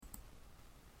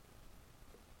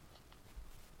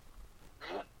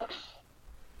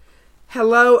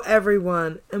Hello,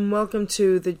 everyone, and welcome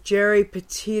to the Geri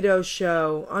Petito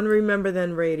Show on Remember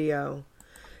Then Radio.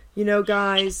 You know,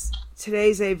 guys,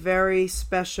 today's a very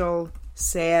special,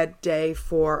 sad day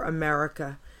for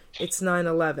America. It's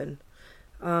 9/11.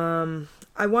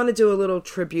 I want to do a little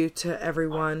tribute to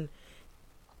everyone,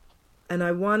 and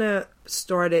I want to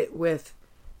start it with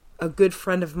a good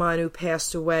friend of mine who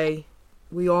passed away.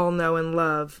 We all know and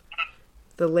love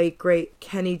the late, great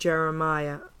Kenny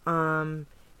Jeremiah.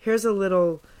 Here's a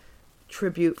little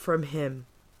tribute from him.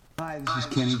 Hi, this is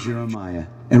Kenny Jeremiah.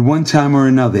 At one time or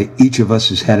another, each of us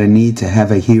has had a need to have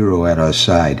a hero at our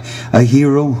side. A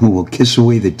hero who will kiss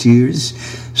away the tears,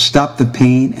 stop the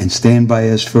pain, and stand by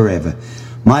us forever.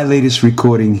 My latest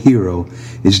recording, Hero,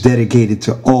 is dedicated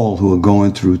to all who are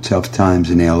going through tough times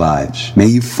in their lives. May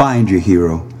you find your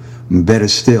hero. And better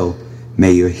still,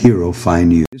 may your hero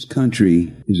find you. This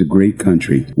country is a great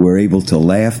country. We're able to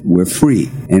laugh. We're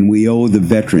free. And we owe the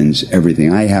veterans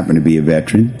everything. I happen to be a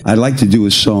veteran. I'd like to do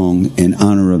a song in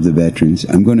honor of the veterans.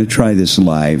 I'm going to try this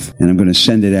live, and I'm going to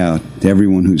send it out to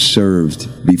everyone who served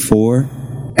before,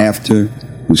 after,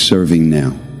 who's serving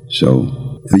now.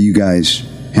 So, for you guys,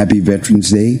 happy Veterans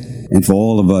Day. And for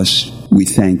all of us, we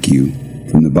thank you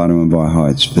from the bottom of our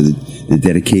hearts for the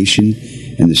dedication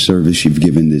and the service you've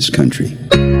given this country.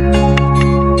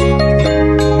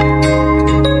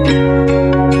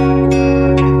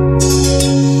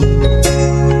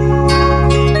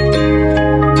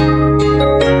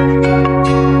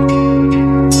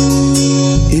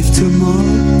 If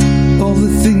tomorrow all the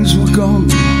things were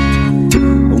gone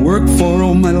I worked for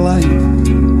all my life,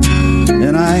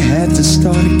 and I had to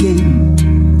start again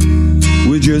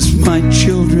with just my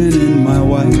children and my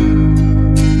wife,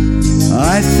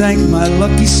 I thank my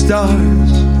lucky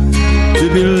stars to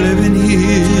be living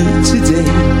here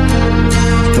today,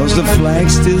 'cause the flag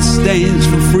still stands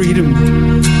for freedom,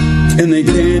 and they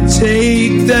can't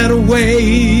take that away.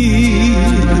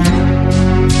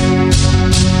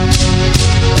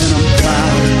 And I'm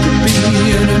proud to be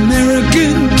an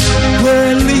American, where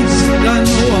at least I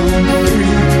know I'm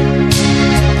free.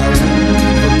 I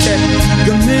won't forget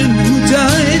the men who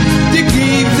died, they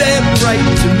gave their right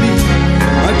to me.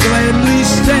 I gladly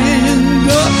stand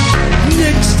up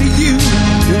next to you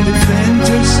and defend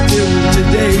her still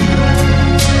today,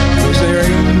 'cause there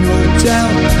ain't no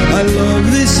doubt I love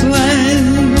this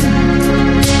land.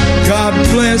 God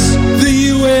bless the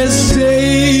USA.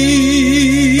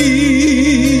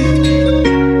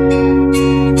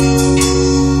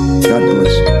 God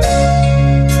bless.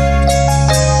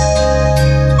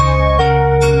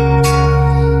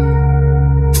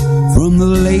 From the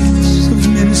lakes of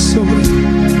Minnesota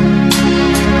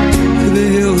to the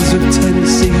hills of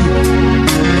Tennessee,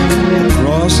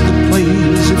 across the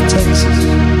plains of Texas,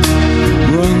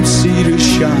 run Cedar,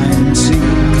 Shine, Sea.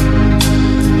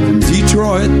 From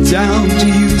Detroit down to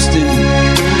Houston,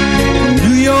 from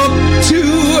New York to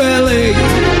LA,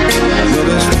 well,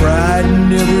 there's pride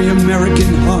in every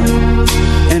American heart,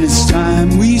 and it's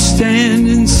time we stand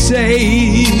and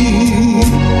say,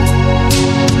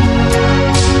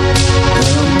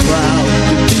 I'm proud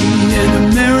to be an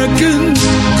American,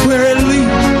 where at least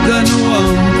I know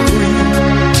I'm free.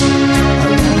 I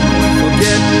won't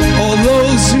forget all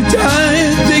those who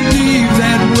died, they gave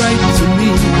that right to me.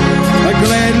 I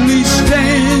gladly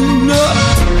stand up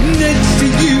next to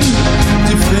you,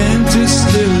 defend us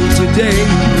still today,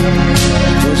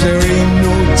 'cause there ain't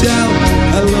no doubt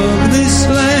I love this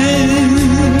land.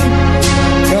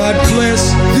 God bless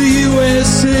the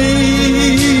USA.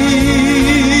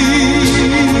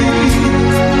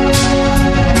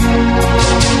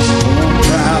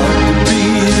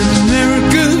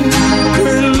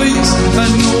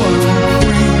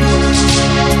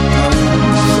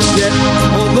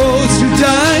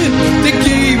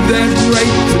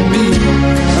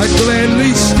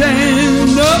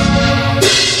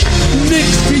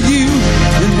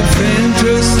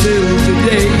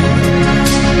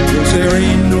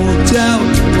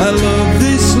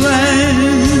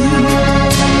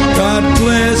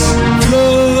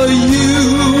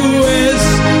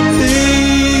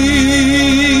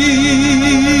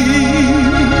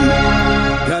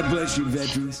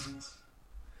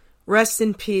 Rest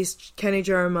in peace, Kenny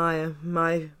Jeremiah,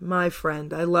 my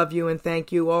friend. I love you and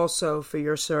thank you also for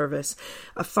your service.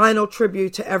 A final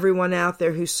tribute to everyone out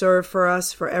there who served for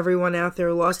us, for everyone out there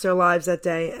who lost their lives that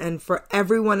day, and for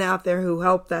everyone out there who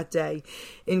helped that day,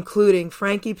 including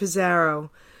Frankie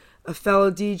Pizarro, a fellow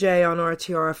DJ on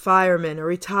RTR, a fireman, a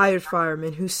retired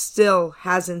fireman who still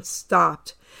hasn't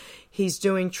stopped. He's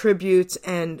doing tributes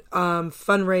and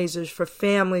fundraisers for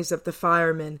families of the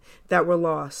firemen that were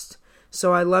lost.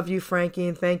 So I love you, Frankie,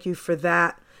 and thank you for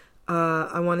that.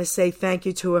 I want to say thank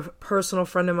you to a personal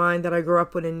friend of mine that I grew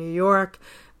up with in New York,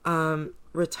 Frankie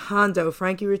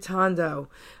Rotondo,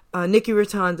 Nikki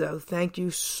Rotondo. Thank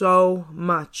you so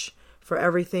much for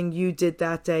everything you did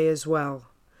that day as well.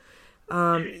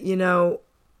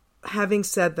 Having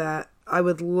said that, I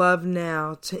would love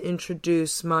now to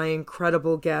introduce my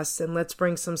incredible guests, and let's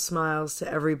bring some smiles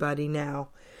to everybody now.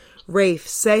 Rafe,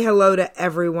 say hello to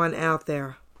everyone out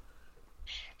there.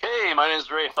 Hey, my name's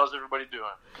Rafe. How's everybody doing?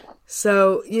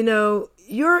 So,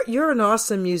 you're an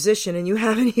awesome musician, and you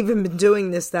haven't even been doing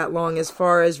this that long as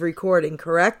far as recording,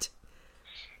 correct?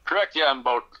 Correct, yeah. I'm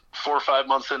about 4 or 5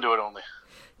 months into it only.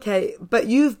 Okay, but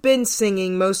you've been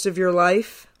singing most of your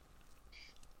life?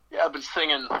 Yeah, I've been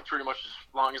singing pretty much as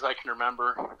long as I can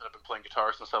remember. I've been playing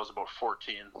guitar since I was about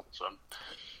 14, so I'm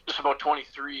just about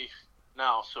 23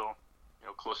 now, so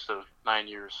close to 9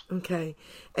 years. Okay,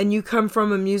 and you come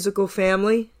from a musical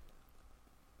family?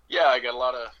 Yeah, I got a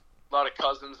lot of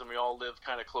cousins, and we all lived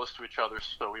kind of close to each other,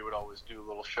 so we would always do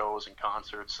little shows and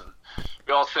concerts, and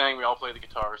we all sang, we all played the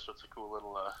guitar, so it's a cool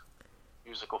little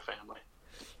musical family.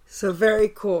 So very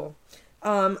cool.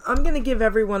 I'm going to give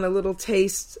everyone a little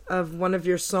taste of one of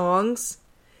your songs,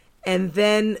 and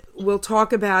then we'll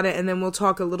talk about it, and then we'll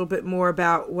talk a little bit more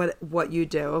about what you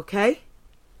do, okay?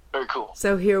 Very cool.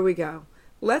 So here we go.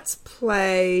 Let's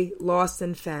play Lost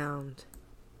and Found.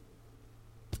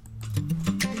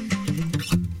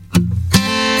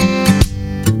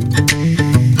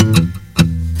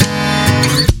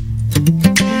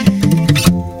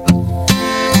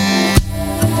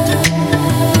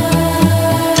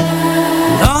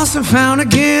 Lost and found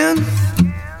again,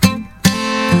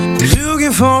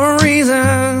 looking for a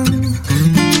reason,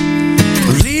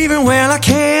 leaving where I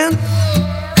can,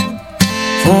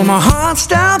 for my heart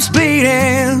stops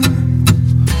beating.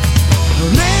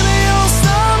 Maybe you're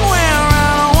somewhere I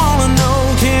don't wanna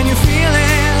know. Can you feel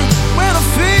it? Where the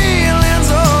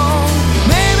feeling's on.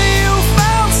 Maybe you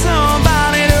found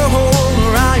somebody to hold,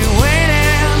 or are you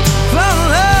waiting for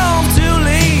love to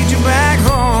lead you back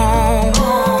home?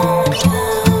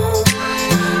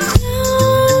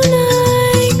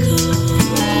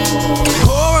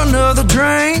 Pour another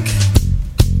drink,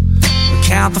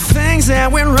 count the things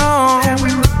that went wrong,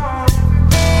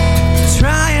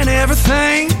 trying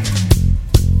everything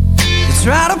to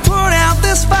try to put out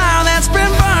this fire that's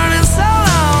been burning so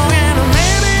long. And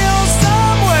maybe you're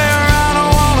somewhere I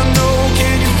don't wanna know.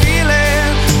 Can you feel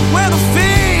it? Where the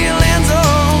feeling's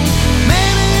on.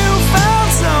 Maybe you found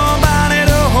somebody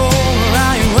to hold, or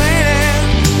are you waiting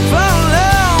for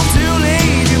love to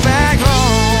lead you back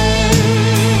home?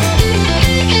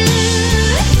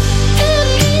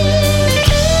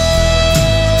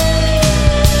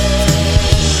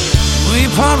 We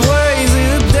part ways in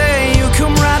a day, you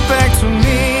come right back to me.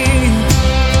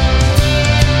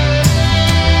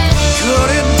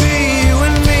 Could it be you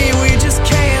and me? We just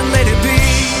can't let it be.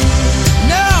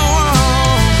 No.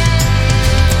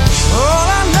 All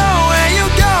I know where you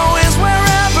go is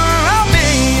wherever I'll be,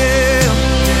 yeah.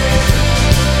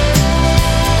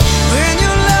 When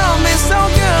you love me so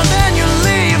good, then you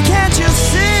leave. Can't you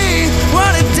see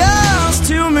what it does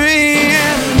to me?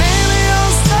 And maybe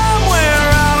you're somewhere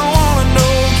I don't wanna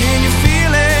know. Can you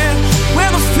feel it?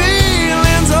 Where the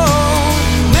feeling's on.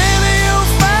 Maybe you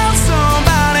found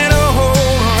somebody to hold,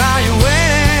 or are you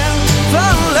waiting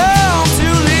for love to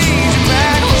lead you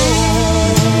back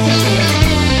home?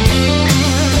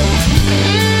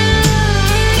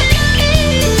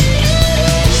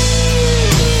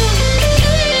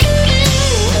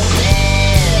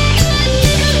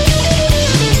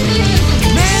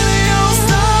 Maybe you're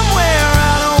somewhere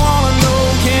I don't wanna know.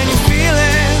 Can you feel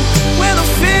it? Where the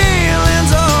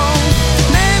feeling's on.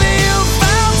 Maybe you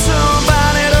found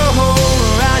somebody to hold,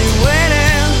 or are you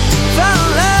waiting for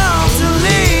love to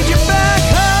lead you back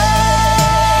home?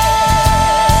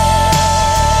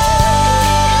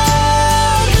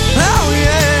 Oh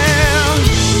yeah.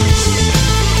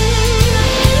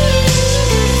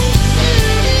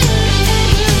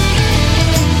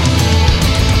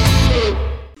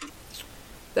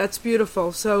 That's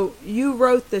beautiful. So you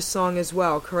wrote this song as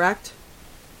well, correct?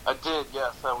 I did,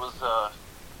 yes. I was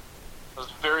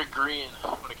very green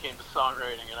when it came to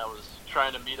songwriting, and I was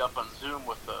trying to meet up on Zoom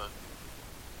with a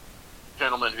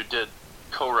gentleman who did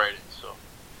co-writing. So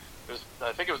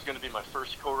I think it was going to be my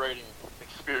first co-writing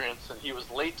experience, and he was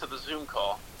late to the Zoom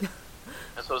call. And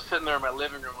so I was sitting there in my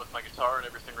living room with my guitar and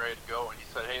everything ready to go, and he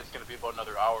said, "Hey, it's going to be about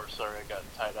another hour. Sorry, I got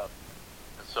tied up."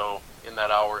 And so in that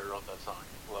hour, I wrote that song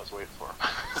while I was waiting for him.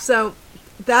 So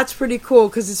that's pretty cool,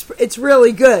 because it's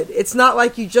really good. It's not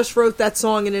like you just wrote that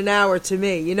song in an hour to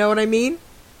me. You know what I mean?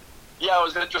 Yeah, it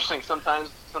was interesting. Sometimes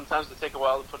sometimes they take a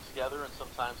while to put together, and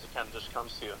sometimes it kind of just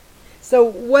comes to you. So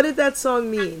what did that song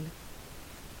mean?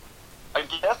 I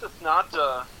guess it's not,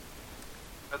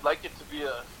 I'd like it to be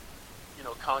a,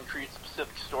 concrete,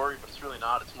 specific story, but it's really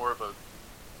not. It's more of a,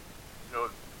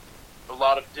 a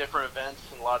lot of different events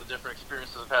and a lot of different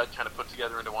experiences I've had kind of put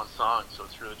together into one song. So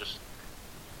it's really just,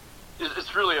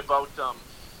 it's really about,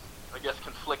 I guess,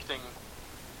 conflicting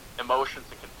emotions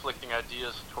and conflicting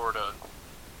ideas toward a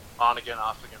on-again,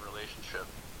 off-again relationship.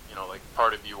 Like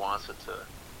part of you wants it to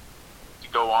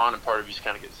go on, and part of you's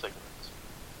kind of getting sick of it.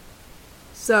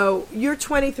 So you're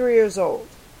 23 years old.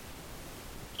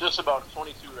 Just about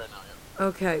 22 right now, yeah.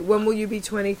 Okay. When will you be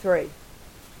 23?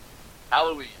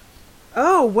 Halloween.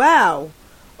 Oh, wow.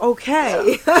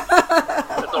 Okay. Yeah.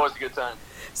 That's always a good time.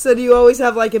 So do you always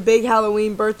have like a big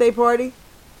Halloween birthday party?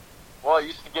 Well, I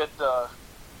used to get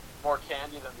more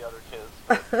candy than the other kids.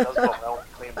 But that was what I always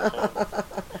claimed the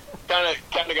family.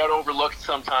 Kind of got overlooked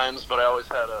sometimes, but I always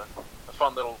had a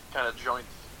fun little kind of joint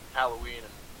Halloween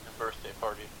and birthday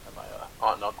party at my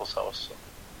aunt and uncle's house. So.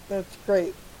 That's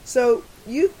great. So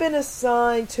you've been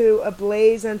assigned to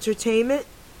Ablaze Entertainment?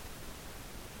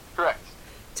 Correct.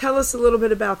 Tell us a little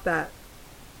bit about that.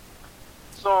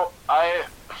 So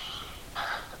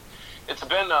it's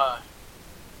been,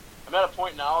 I'm at a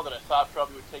point now that I thought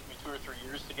probably would take me 2 or 3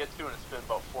 years to get to, and it's been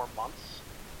about 4 months.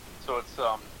 So it's,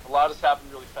 a lot has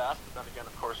happened really fast, but then again,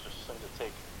 of course, there's things that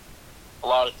take a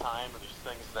lot of time, and there's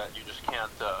things that you just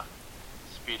can't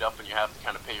speed up, and you have to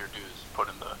kind of pay your dues, put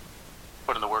in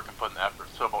the work and put in the effort.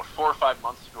 So about 4 or 5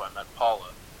 months ago, I met Paula.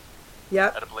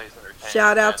 Yep. At Ablaze Entertainment.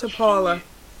 Shout out to Paula.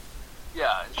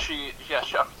 Yeah, and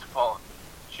shout out to Paula.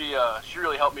 She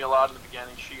really helped me a lot in the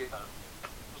beginning. She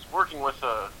was working with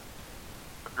a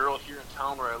girl here in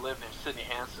town where I live named Sydney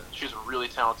Hansen. She's a really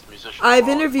talented musician. I've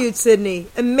interviewed Sydney.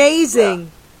 Amazing. Yeah,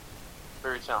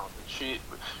 very talented.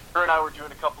 Her and I were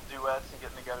doing a couple duets and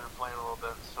getting together and playing a little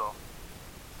bit. So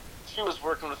she was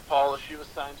working with Paula. She was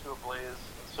signed to Ablaze,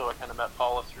 and so I kind of met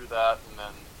Paula through that. And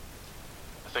then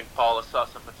I think Paula saw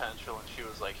some potential, and she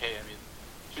was like, "Hey,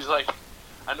 she's like,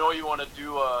 I know you want to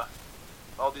do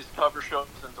all these cover shows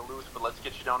in Duluth, but let's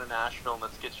get you down in Nashville and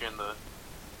let's get you in the,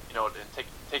 and take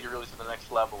it really to the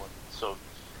next level." And so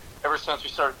ever since we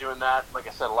started doing that, like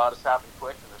I said, a lot has happened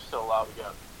quick, and there's still a lot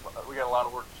we got a lot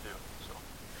of work to do. So.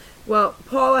 Well,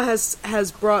 Paula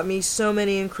has brought me so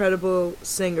many incredible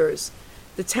singers.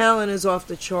 The talent is off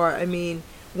the chart. I mean,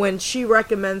 when she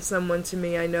recommends someone to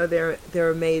me, I know they're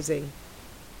amazing.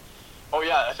 Oh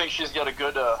yeah, I think she's got a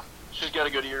good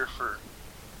ear for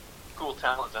cool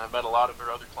talent, and I've met a lot of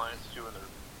her other clients too, and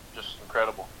they're just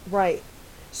incredible. Right.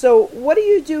 So what do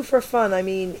you do for fun? I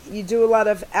mean, you do a lot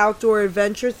of outdoor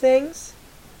adventure things?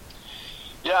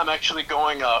 Yeah, I'm actually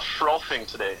going frolfing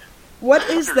today. What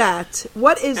is that?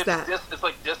 What is that? It's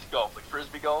like disc golf, like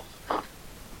frisbee golf.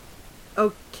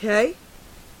 Okay.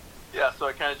 Yeah, so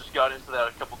I kind of just got into that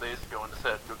a couple days ago and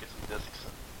decided to go get some discs.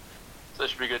 So that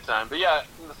should be a good time. But yeah,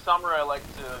 in the summer I like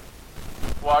to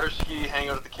water ski, hang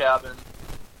out at the cabin,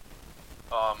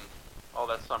 all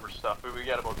that summer stuff. But we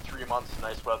got about 3 months of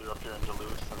nice weather up here in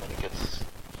Duluth, and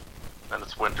then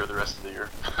it's winter the rest of the year.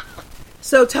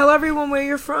 So tell everyone where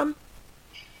you're from.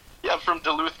 Yeah, I'm from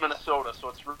Duluth, Minnesota, so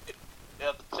it's right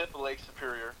at the tip of Lake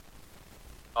Superior.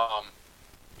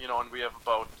 And we have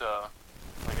about,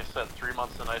 like I said, 3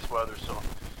 months of nice weather, so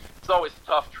it's always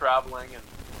tough traveling, and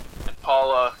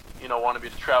Paula, wanted me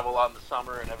to travel a lot in the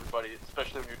summer, and everybody,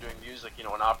 especially when you're doing music,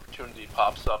 an opportunity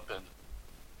pops up in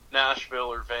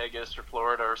Nashville or Vegas or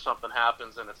Florida or something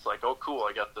happens, and it's like, oh cool,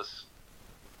 I got this,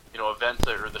 event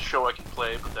or the show I can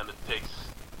play, but then it takes,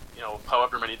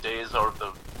 however many days out of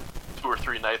the 2 or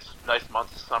 3 nice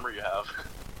months of summer you have.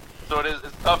 So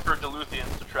it's tough for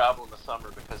Duluthians to travel in the summer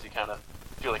because you kind of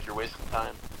feel like you're wasting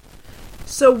time.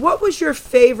 So what was your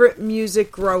favorite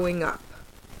music growing up?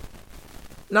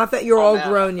 Not that you're all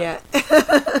grown yet.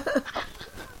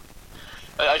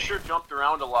 I sure jumped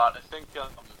around a lot. I think,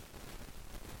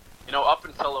 up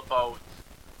until about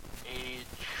age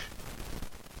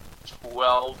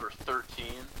 12 or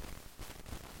 13,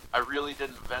 I really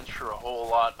didn't venture a whole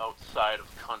lot outside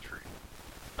of country.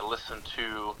 I listened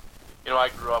to, I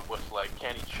grew up with like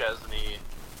Kenny Chesney,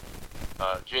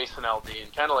 Jason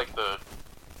Aldean, kind of like the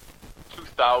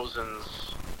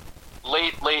 2000s,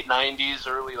 late 90s,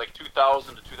 early like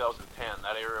 2000 to 2010,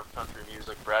 that era of country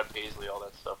music, Brad Paisley, all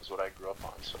that stuff is what I grew up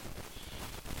on. So,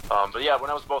 but yeah, when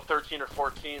I was about 13 or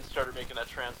 14, started making that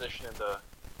transition into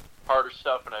harder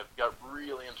stuff, and I got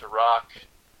really into rock,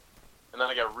 and then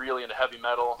I got really into heavy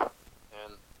metal,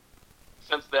 and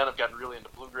since then I've gotten really into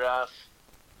bluegrass.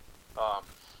 So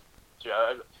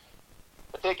yeah,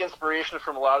 I take inspiration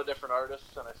from a lot of different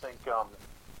artists, and I think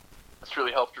it's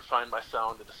really helped refine my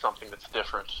sound into something that's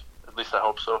different. At least I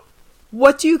hope so.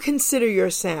 What do you consider your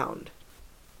sound?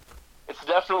 It's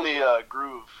definitely a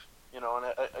groove, and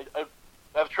I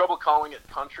have trouble calling it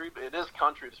country, but it is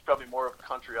country. There's probably more of a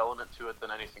country element to it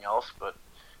than anything else, but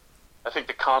I think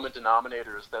the common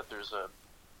denominator is that there's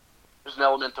an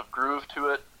element of groove to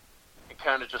it and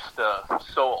kind of just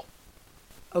soul.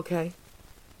 Okay.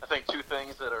 I think two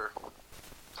things that are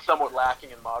somewhat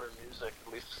lacking in modern music,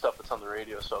 at least the stuff that's on the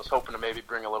radio, so I was hoping to maybe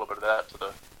bring a little bit of that to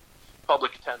the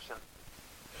public attention.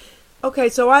 Okay,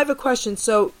 so I have a question.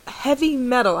 So, heavy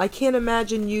metal, I can't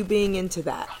imagine you being into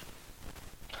that.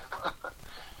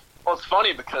 Well, it's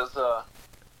funny because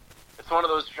it's one of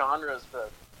those genres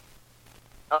that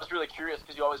I was really curious,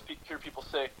 because you always hear people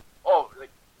say, oh, like,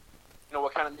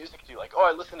 what kind of music do you like? Oh,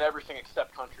 I listen to everything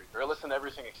except country, or I listen to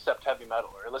everything except heavy metal,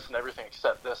 or I listen to everything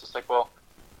except this. It's like, well,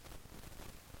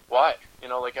 why?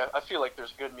 I feel like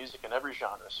there's good music in every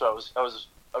genre. So I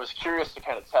was curious to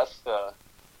kind of test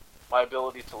my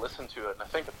ability to listen to it, and I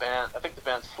think the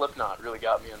band Slipknot really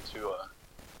got me into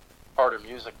harder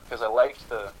music, because I liked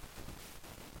the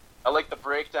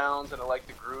breakdowns, and I liked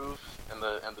the groove and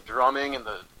the drumming and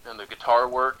the guitar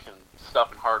work and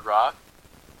stuff in hard rock.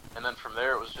 And then from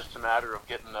there, it was just a matter of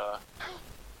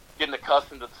getting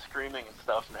accustomed to the screaming and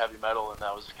stuff in heavy metal, and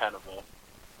that was kind of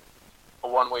a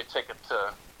one-way ticket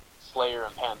to Slayer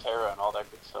and Pantera and all that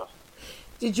good stuff.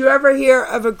 Did you ever hear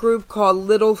of a group called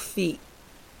Little Feat,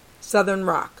 Southern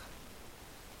rock?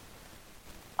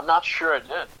 I'm not sure I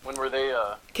did. When were they?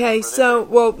 Okay,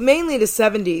 well, mainly the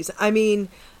 70s. I mean,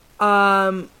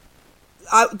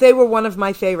 they were one of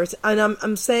my favorites, and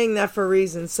I'm saying that for a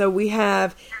reason. So we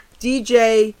have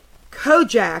DJ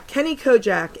Kojak, Kenny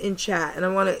Kojak in chat, and I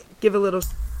want to give a little...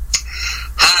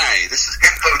 Hi, this is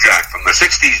Ken Kojak from the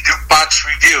 60s Jukebox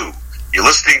Review. You're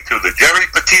listening to the Geri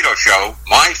Petito Show,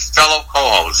 my fellow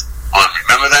co-host on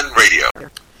Remember Then Radio.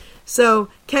 So,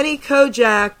 Kenny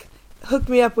Kojak hooked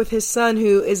me up with his son,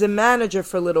 who is a manager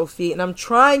for Little Feat, and I'm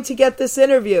trying to get this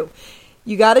interview.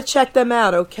 You got to check them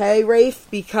out, okay, Rafe?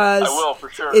 Because I will, for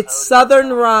sure. It's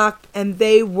Southern rock, and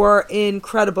they were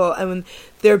incredible. And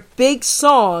their big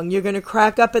song, you're going to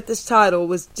crack up at this title,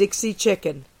 was Dixie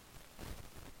Chicken.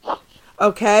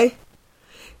 Okay?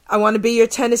 I want to be your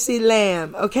Tennessee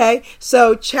lamb, okay?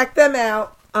 So check them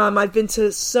out. I've been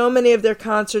to so many of their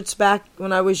concerts back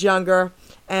when I was younger,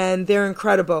 and they're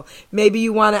incredible. Maybe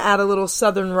you want to add a little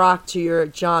Southern rock to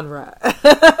your genre.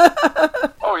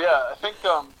 Oh, yeah.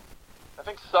 I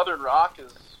think Southern rock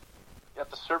is, at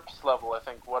the surface level, I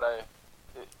think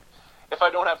if I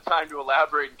don't have time to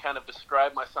elaborate and kind of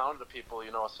describe my sound to people,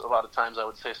 a lot of times I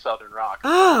would say Southern rock.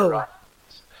 Oh. Rock.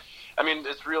 I mean,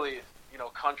 it's really,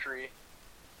 country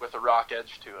with a rock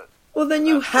edge to it. Well, then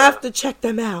you have to check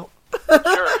them out.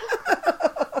 Sure.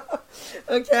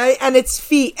 Okay, and it's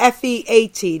Feet,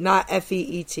 F-E-A-T, not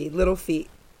F-E-E-T, Little Feat.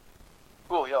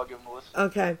 Cool, yeah, I'll give them a listen.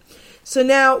 Okay. So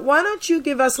now, why don't you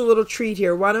give us a little treat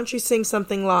here? Why don't you sing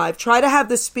something live? Try to have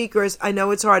the speakers, I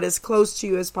know it's hard, as close to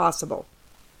you as possible.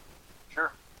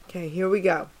 Sure. Okay, here we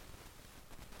go.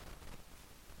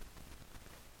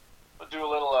 We'll do a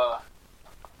little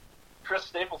Chris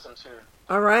Stapleton tune.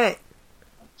 All right.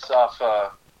 It's off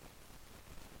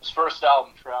his first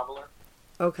album, Traveler.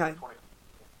 Okay.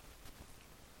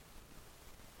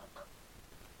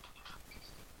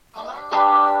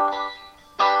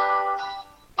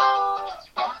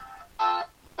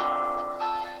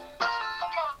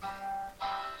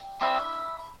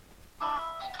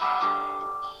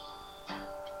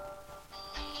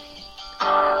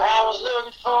 I was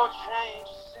looking for a change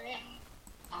of scene.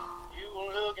 You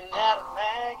were looking at a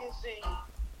magazine.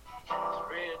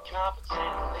 Red carpets and a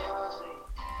limousine.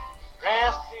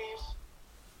 Grass seems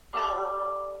new.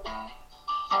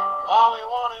 All we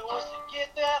wanted was to get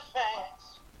there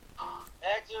fast.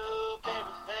 Packed up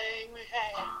everything we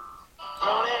had.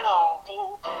 Running on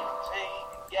hope and tank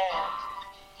and gas.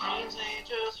 Dreams ain't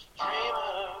just for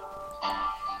dreamers.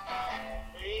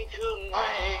 We couldn't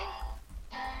wait.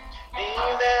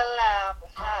 Leave that life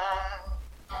behind.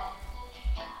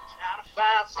 Trying to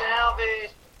find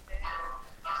salvation.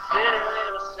 Sitting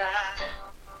there beside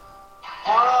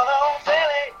one of those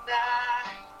LA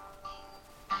nights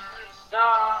when the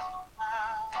stars come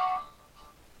out,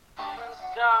 when the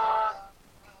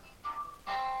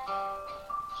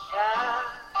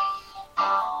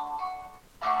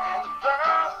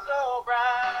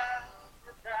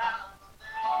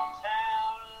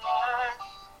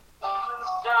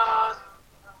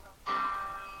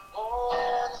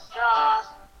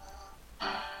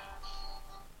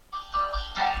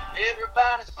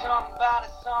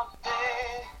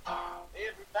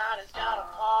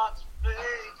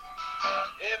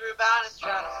Everybody's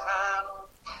trying to find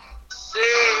say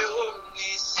what we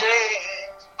say.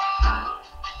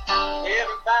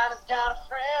 Everybody's got a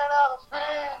friend of a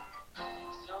friend,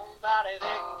 somebody that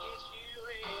can get you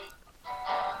in.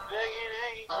 Begging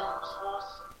angels for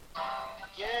some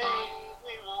game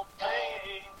we won't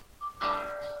play.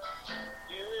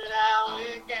 You and I,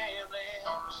 we're gambling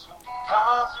for some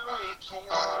cards we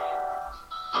can't see.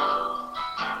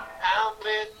 I'm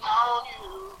betting on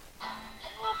you,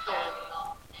 you're betting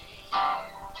on me.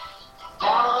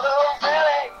 One of those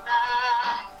LA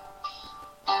nights,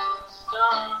 the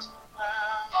stars come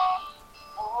out,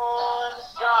 oh, and the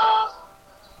stars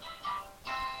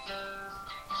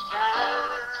shine.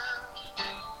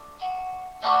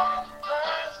 And it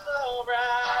burns so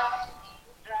bright,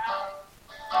 drive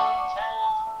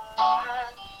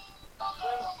town, when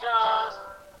the stars,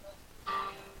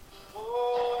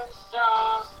 oh, and the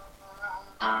stars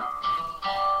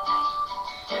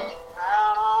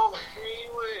out on the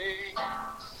freeway,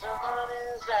 the sun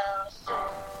is out of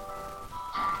sight.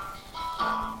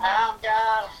 I've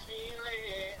got a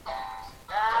feeling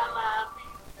tonight might be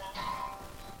the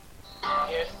night.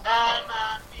 Yeah, tonight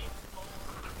might be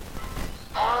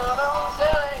one of those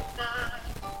LA nights.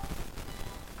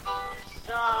 The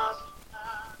stars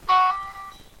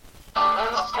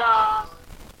and the stars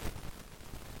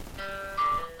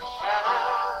shine.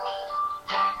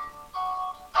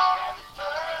 And it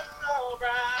burns so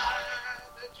bright,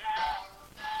 the drive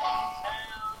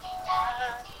down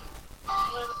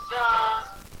with the stars,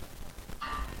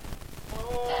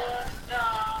 oh, the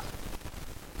stars,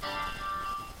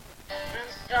 and the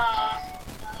stars,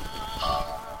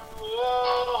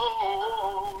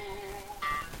 oh,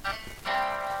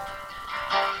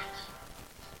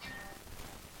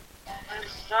 and the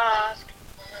stars.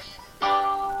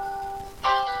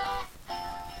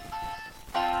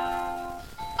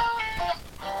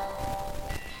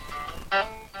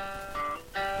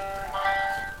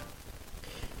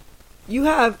 You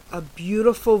have a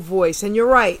beautiful voice, and you're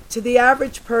right. To the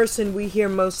average person, we hear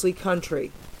mostly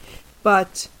country,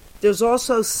 but there's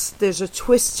a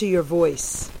twist to your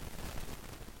voice.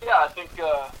 Yeah, I think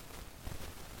I've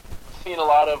seen a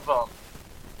lot of kind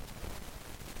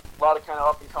of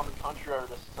up and coming country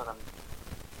artists, and I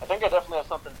think I definitely have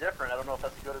something different. I don't know if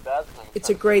that's a good or bad thing. It's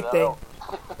a great thing.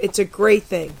 It's a great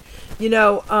thing. You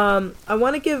know, I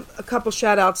want to give a couple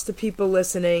shout-outs to people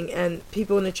listening and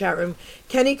people in the chat room.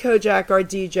 Kenny Kojak, our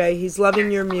DJ, he's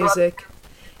loving your music.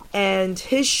 And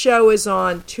his show is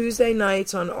on Tuesday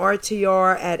nights on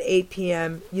RTR at 8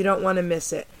 p.m. You don't want to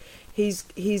miss it. He's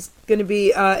going to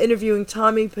be interviewing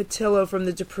Tommy Patillo from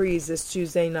the Duprees this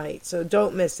Tuesday night, so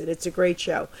don't miss it. It's a great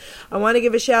show. I want to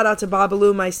give a shout-out to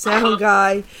Babalu, my sound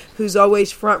guy, who's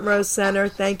always front row center.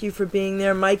 Thank you for being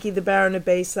there. Mikey, the Baron of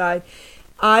Bayside.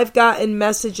 I've gotten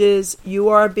messages. You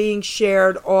are being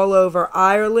shared all over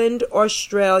Ireland,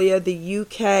 Australia, the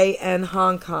UK, and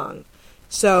Hong Kong.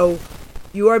 So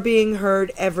you are being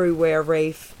heard everywhere,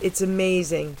 Rafe. It's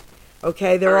amazing.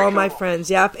 Okay, they're all my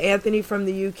friends. Yep, Anthony from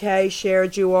the UK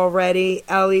shared you already.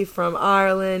 Ellie from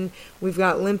Ireland. We've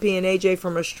got Limpy and AJ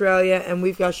from Australia. And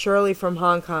we've got Shirley from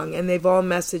Hong Kong. And they've all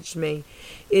messaged me.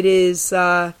 It is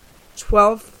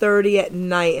 12:30 at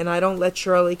night. And I don't let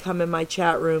Shirley come in my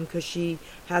chat room because she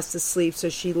has to sleep, so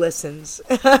she listens.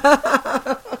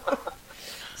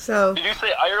 So. Did you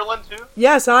say Ireland, too?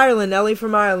 Yes, Ireland. Ellie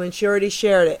from Ireland. She already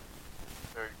shared it.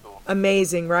 Very cool.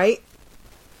 Amazing, right?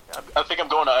 I think I'm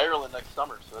going to Ireland next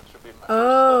summer, so that should be my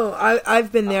first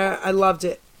I've been there. I loved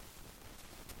it.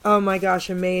 Oh my gosh,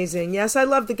 amazing. Yes, I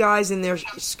love the guys in their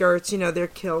skirts, you know, their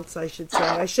kilts, I should say.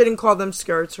 I shouldn't call them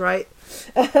skirts, right?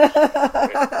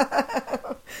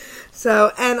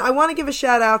 So, and I want to give a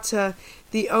shout out to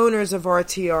the owners of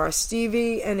RTR,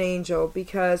 Stevie and Angel,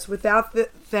 because without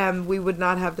them, we would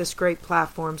not have this great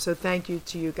platform. So thank you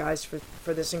to you guys for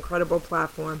this incredible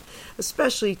platform,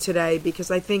 especially today, because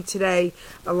I think today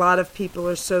a lot of people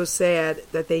are so sad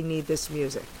that they need this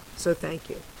music. So thank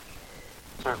you.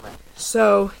 Certainly.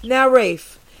 So now,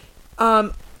 Rafe,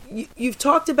 you've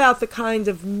talked about the kind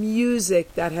of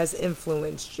music that has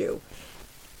influenced you.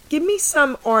 Give me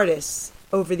some artists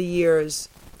over the years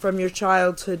from your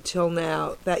childhood till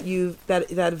now that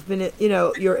have been, you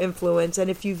know, your influence,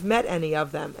 and if you've met any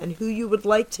of them, and who you would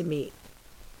like to meet.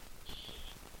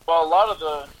 Well, a lot of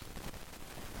the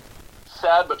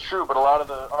sad but true, but a lot of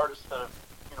the artists that have,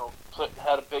 you know,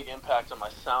 had a big impact on my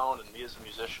sound and me as a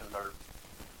musician are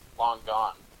long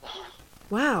gone.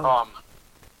 Wow.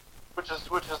 Which is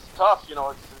tough. You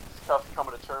know, it's tough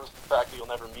coming to terms with the fact that you'll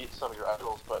never meet some of your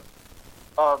idols. But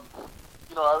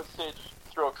you know, I would say just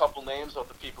throw a couple names of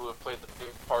the people who have played the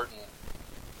big part in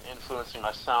influencing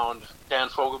my sound. Dan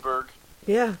Fogelberg,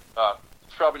 Yeah.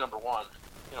 It's probably number one.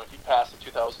 You know, he passed in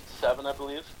 2007, I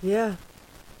believe. Yeah.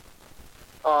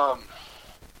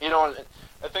 You know,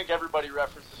 I think everybody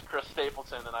references Chris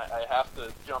Stapleton, and I have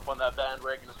to jump on that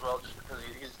bandwagon as well, just because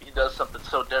he does something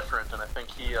so different, and I think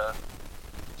he's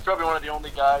probably one of the only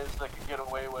guys that can get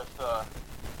away with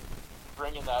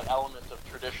bringing that element of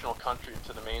traditional country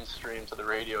to the mainstream, to the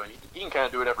radio, and he can kind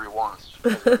of do whatever he wants, just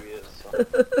because of who he is. So.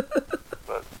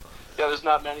 But yeah, there's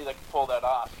not many that can pull that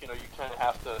off. You know, you kind of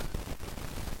have to.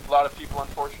 A lot of people,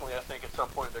 unfortunately, I think at some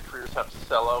point in their careers have to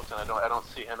sell out, and I don't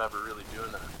see him ever really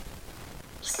doing that.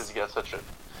 Just because he got such a,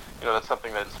 you know, that's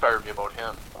something that inspired me about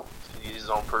him. He's his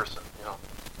own person, you know.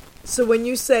 So when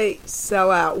you say sell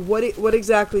out, what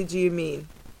exactly do you mean?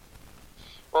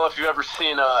 Well, if you've ever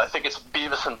seen, I think it's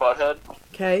Beavis and Butthead.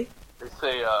 Okay. They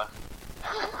say,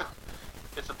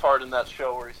 it's a part in that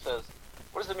show where he says,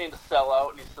 what does it mean to sell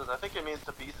out? And he says, I think it means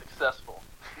to be successful.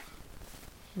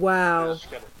 Wow.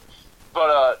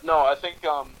 But, no, I think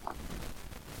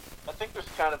there's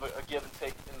kind of a give and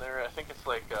take in there. I think it's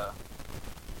like,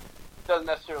 it doesn't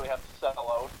necessarily have to sell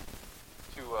out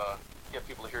to get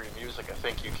people to hear your music. I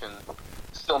think you can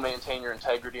still maintain your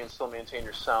integrity and still maintain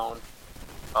your sound,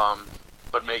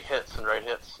 but make hits and write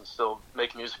hits and still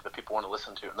make music that people want to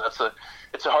listen to. And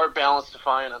it's a hard balance to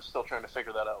find. I'm still trying to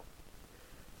figure that out.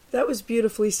 That was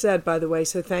beautifully said, by the way,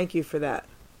 so thank you for that.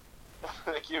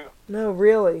 Thank you. No,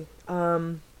 really.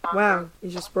 Wow, you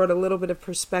just brought a little bit of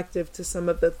perspective to some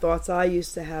of the thoughts I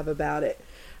used to have about it.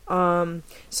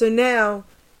 So now,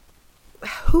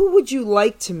 who would you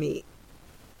like to meet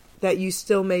that you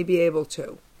still may be able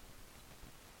to?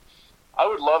 I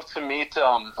would love to meet,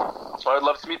 I'd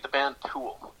love to meet the band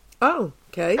Tool. Oh,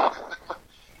 okay.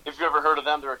 If you've ever heard of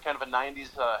them, they're kind of a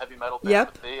 90s heavy metal band.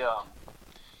 Yep. They, I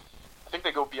think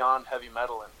they go beyond heavy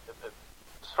metal, and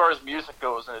as far as music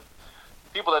goes, and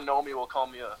people that know me will call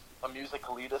me a music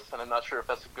elitist, and I'm not sure if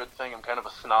that's a good thing. I'm kind of a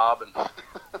snob, and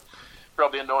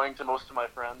probably annoying to most of my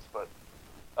friends, but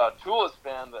Tool is a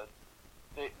band that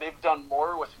they've done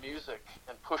more with music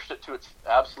and pushed it to its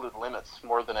absolute limits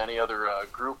more than any other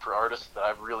group or artist that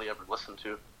I've really ever listened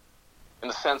to, in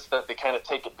the sense that they kind of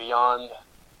take it beyond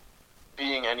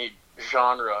being any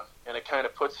genre, and it kind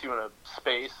of puts you in a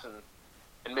space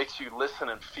and makes you listen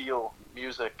and feel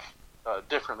music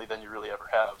differently than you really ever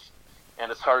have.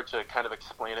 And it's hard to kind of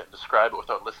explain it and describe it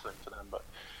without listening to them. But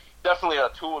definitely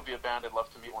Tool would be a band I'd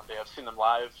love to meet one day. I've seen them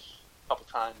live a couple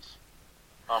times.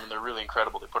 And they're really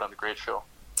incredible. They put on a great show.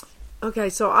 Okay,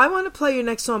 so I want to play your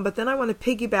next song, but then I want to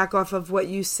piggyback off of what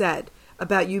you said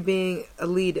about you being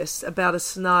elitist, about a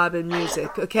snob in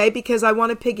music, okay? Because I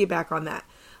want to piggyback on that.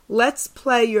 Let's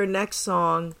play your next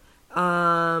song.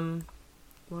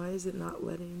 Why is it not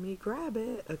letting me grab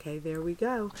it? Okay, there we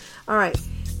go. All right.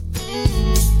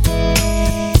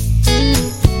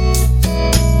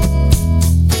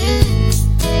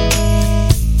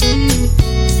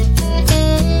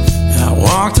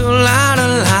 Walked a lot of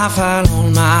life out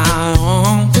on my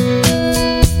own,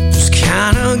 just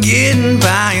kinda getting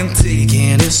by and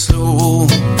taking it slow.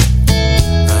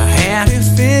 I had it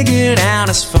figured out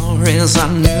as far as I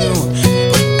knew,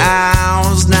 but I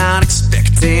was not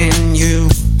expecting you.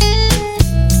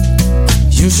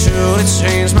 You should have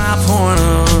changed my point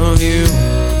of view.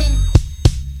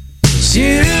 'Cause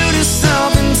you do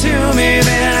something to me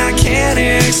that I can't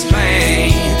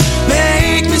explain.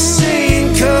 Make me see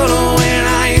in color when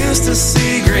I used to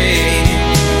see green.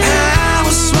 I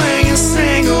was swinging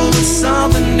single, but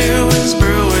something new is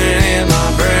brewing in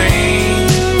my brain.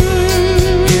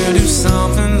 You do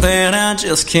something that I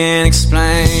just can't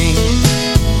explain.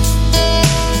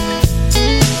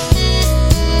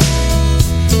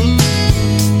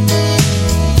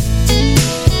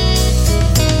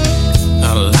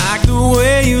 I like the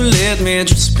way you let me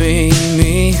just be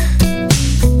me.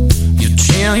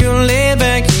 You lay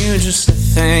back, you just let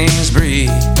things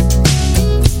breathe.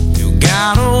 You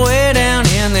got a way down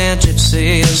in that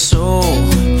gypsy soul.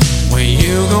 Where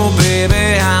you go,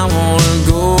 baby, I wanna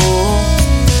go.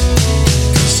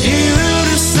 'Cause you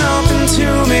do something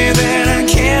to me that I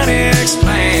can't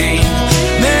explain.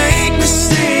 Make me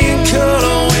see in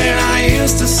color when I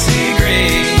used to see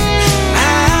green.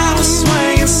 I was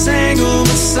swinging single,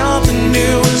 but something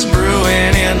new was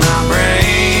brewing in my brain.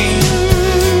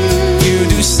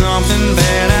 Something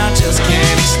that I just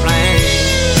can't explain.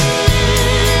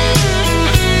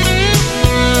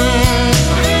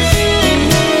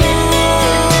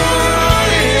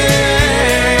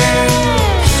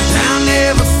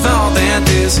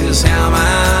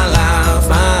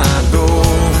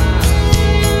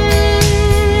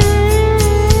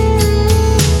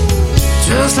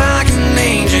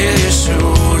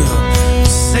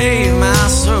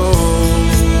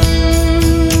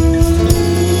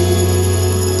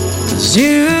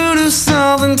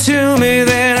 to me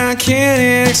that I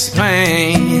can't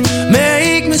explain.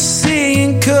 Make me see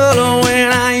in color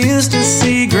when I used to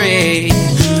see gray.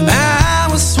 I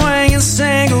was swinging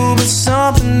single, but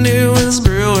something new was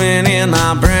brewing in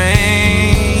my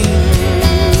brain.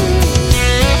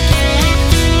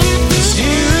 'Cause you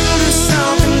do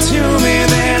something to me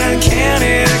that I can't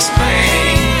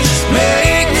explain.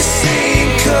 Make me see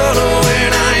in color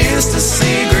when I used to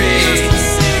see gray.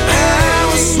 I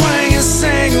was swinging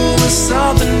single, but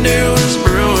something new was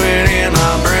brewing in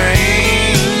my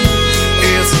brain.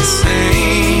 It's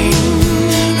insane,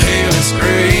 and it's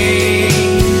great.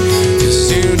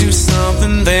 'Cause you do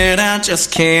something that I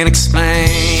just can't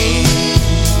explain.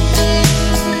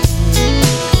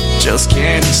 Just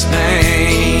can't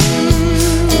explain.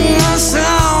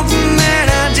 Something that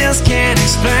I just can't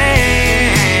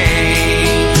explain.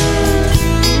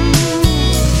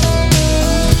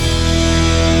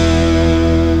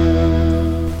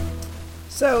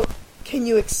 So, can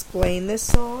you explain this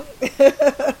song?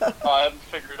 I haven't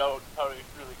figured out how to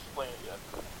really explain it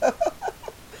yet.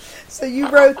 So you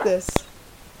wrote this.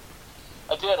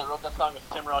 I did. I wrote that song with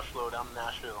Tim Rushlow down in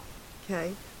Nashville.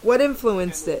 Okay. What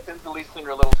influenced it? Tim's the lead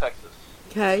singer of Little Texas.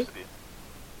 Okay.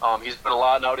 He's done a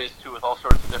lot nowadays too with all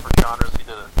sorts of different genres. He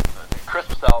did a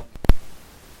Christmas album.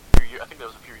 I think that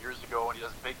was a few years ago, and he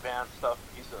does big band stuff.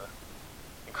 He's an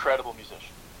incredible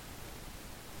musician.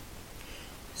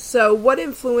 So, what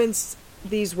influenced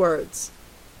these words?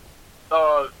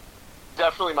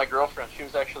 Definitely my girlfriend. She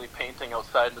was actually painting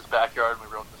outside in his backyard when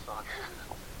we wrote the song.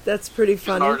 That's pretty She's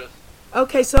an funny. artist.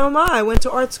 Okay, so am I. I went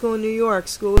to art school in New York,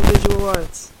 School of Visual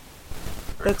Arts.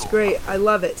 Very That's cool. great. I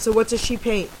love it. So, what does she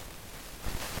paint?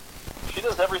 She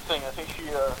does everything. I think she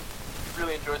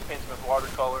really enjoys painting with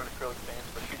watercolor and acrylic paints,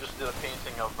 but she just did a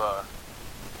painting of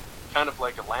kind of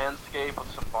like a landscape with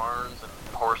some barns and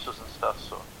horses and stuff.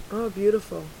 So Oh,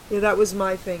 beautiful. Yeah, that was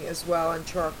my thing as well on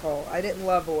charcoal. I didn't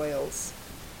love oils,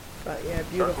 but yeah,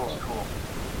 beautiful. charcoal's cool.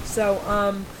 So,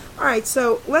 all right,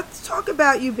 so let's talk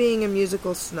about you being a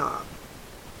musical snob.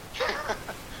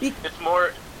 It's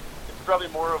probably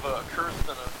more of a curse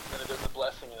than it is a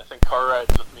blessing, and I think car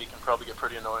rides with me can probably get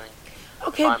pretty annoying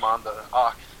Okay, if I'm on the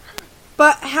aux.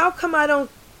 but how come I don't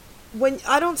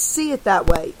see it that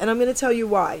way? And I'm going to tell you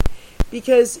why.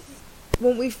 Because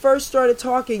when we first started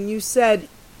talking, you said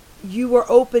you were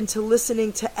open to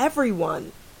listening to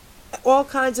everyone, all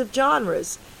kinds of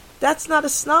genres. That's not a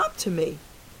snob to me.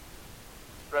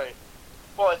 Right.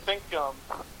 Well, I think a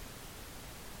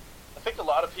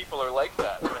lot of people are like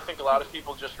that. And I think a lot of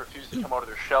people just refuse to come out of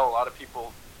their shell. A lot of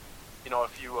people,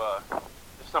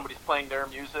 if somebody's playing their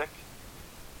music,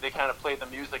 they kind of play the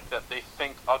music that they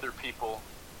think other people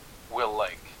will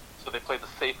like. So they play the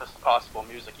safest possible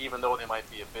music, even though they might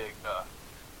be a big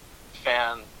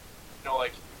fan.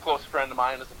 Like a close friend of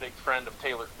mine is a big fan of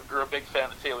Taylor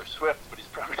Swift, but he's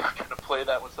probably not going to play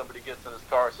that when somebody gets in his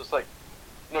car. So it's like,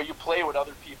 you play what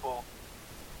other people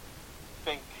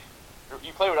think, or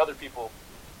you play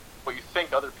what you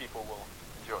think other people will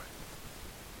enjoy.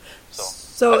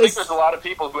 So I think there's a lot of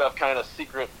people who have kind of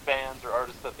secret bands or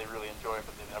artists that they really enjoy,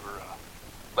 but they never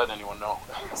let anyone know.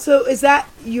 So is that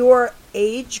your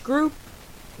age group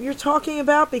you're talking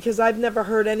about? Because I've never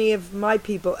heard any of my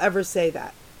people ever say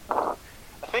that.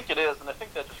 I think it is, and I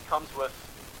think that just comes with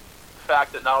the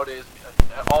fact that nowadays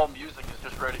all music is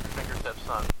just right at your fingertips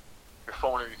on your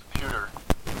phone or your computer.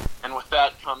 And with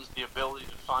that comes the ability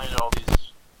to find all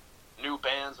these new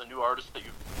bands and new artists that you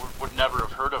would never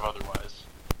have heard of otherwise,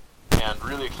 and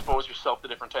really expose yourself to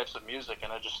different types of music.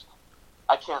 And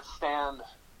I can't stand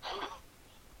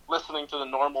listening to the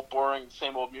normal, boring,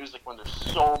 same old music when there's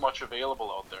so much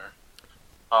available out there.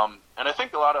 And I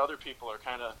think a lot of other people are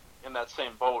kind of in that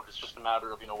same boat. It's just a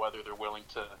matter of whether they're willing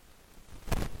to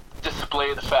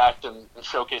display the fact and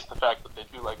showcase the fact that they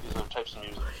do like these other types of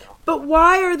music. But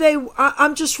why are they?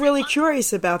 I'm just really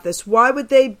curious about this. Why would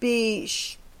they be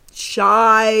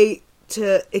shy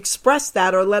to express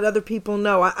that or let other people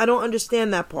know? I don't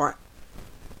understand that part.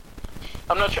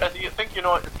 I'm not sure. I think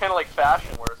it's kind of like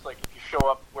fashion, where it's like if you show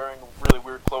up wearing really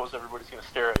weird clothes, everybody's going to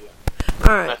stare at you.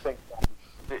 All right. And I think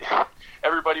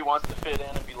everybody wants to fit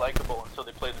in and be likable, and so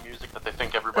they play the music that they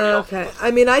think everybody else Okay. does.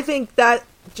 I mean, I think that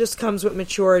just comes with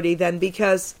maturity then,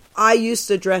 because I used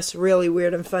to dress really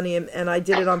weird and funny, and I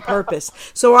did it on purpose.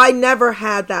 So I never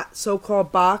had that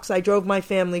so-called box. I drove my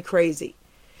family crazy.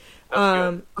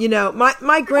 That's good.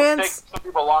 My It grands... takes some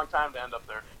people a long time to end up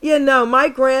there. Yeah, no, my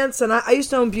grandson, I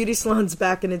used to own beauty salons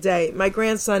back in the day. My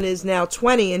grandson is now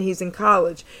 20 and he's in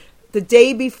college. The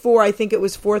day before, I think it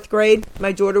was 4th grade,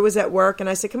 my daughter was at work and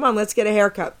I said, come on, let's get a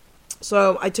haircut.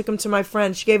 So I took him to my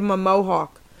friend. She gave him a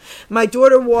mohawk. My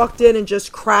daughter walked in and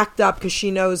just cracked up because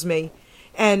she knows me.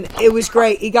 And it was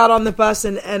great. He got on the bus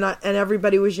and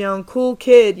everybody was yelling, "Cool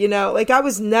kid," you know. Like, I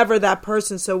was never that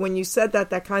person. So when you said that,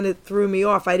 that kind of threw me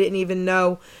off. I didn't even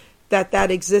know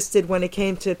that existed when it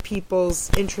came to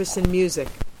people's interest in music.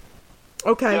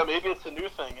 Okay. Yeah, maybe it's a new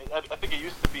thing. I think it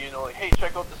used to be, you know, like, hey,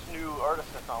 check out this new artist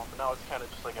I found. But now it's kind of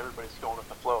just like everybody's going with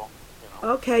the flow, you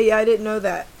know. Okay, yeah, I didn't know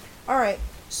that. All right.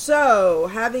 So,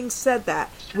 having said that,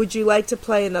 would you like to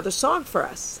play another song for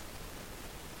us?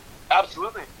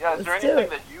 Absolutely. Yeah. Is there anything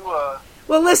that you?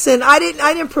 Well, listen, I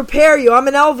didn't prepare you. I'm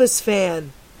an Elvis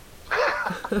fan.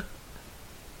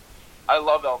 I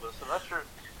love Elvis. I'm not sure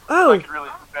Oh. if I could really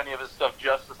do any of his stuff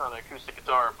justice on an acoustic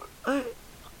guitar, but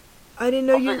I didn't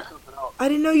know I'll you. figure something out. I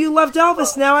didn't know you loved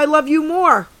Elvis. Now I love you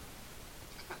more.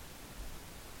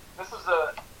 This is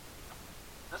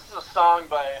a song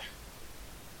by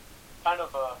kind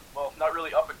of well, not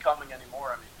really up and coming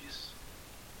anymore. I mean, he's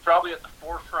probably at the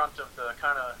forefront of the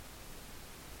kind of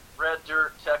red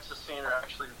dirt Texas scene, or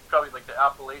actually probably like the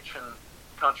Appalachian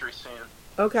country scene.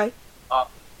 Okay.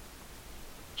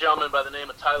 Gentleman by the name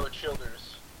of Tyler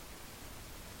Childers.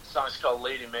 The song is called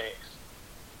Lady May.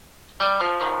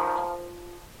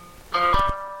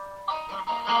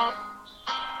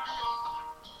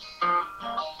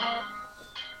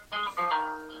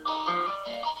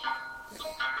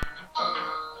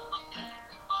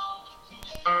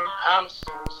 I'm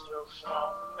so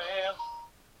strong, man.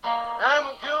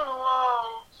 I'm gonna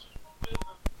walk to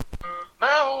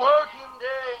my working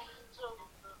days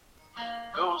over.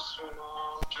 Go swim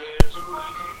all cares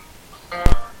away.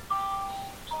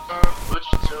 Put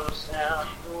your toes down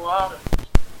in the water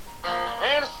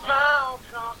and a smile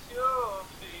across your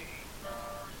face.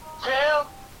 Tell me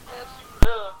that you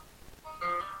love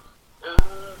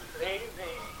Lady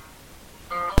May.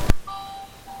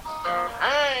 I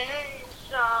ain't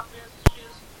sharp as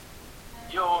just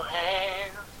your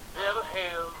hands ever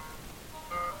held.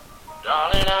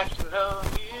 Darling, I can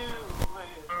love you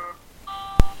well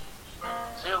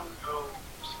till we grow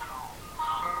strong.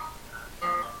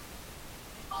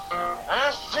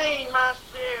 I've seen my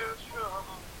share of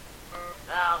trouble.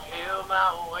 I've held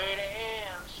my weight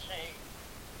in shame.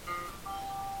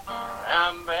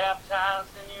 I'm baptized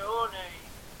in your name.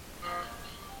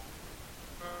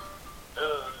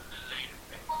 Lady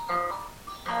May.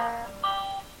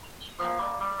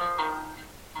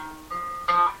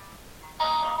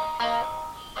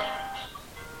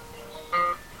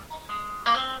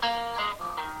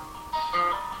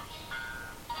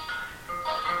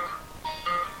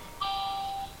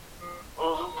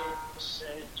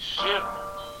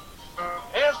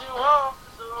 As he walks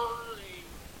slowly,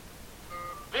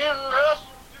 been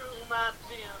rushing through my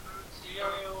timber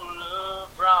till your love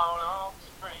brought on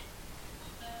spring.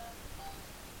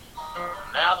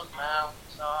 Now the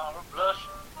mountains are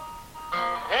blushing,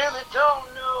 and they don't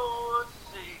know what to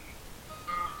see,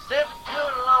 except a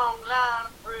good long line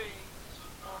of praise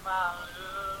for my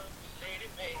love, Lady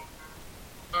May.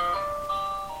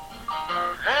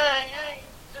 I ain't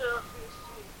tough and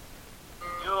sweet,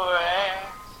 your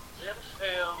ass never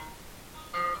fell,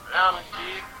 but I'm a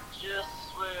dick just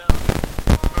as well.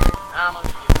 I'm a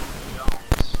dick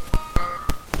Jones.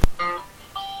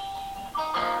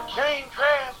 Came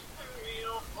crashing through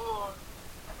 804,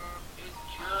 it's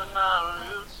cut my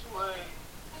roots away.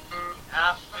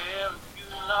 I fell a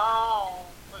good long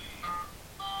way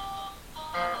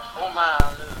for my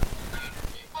love, Lady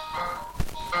May.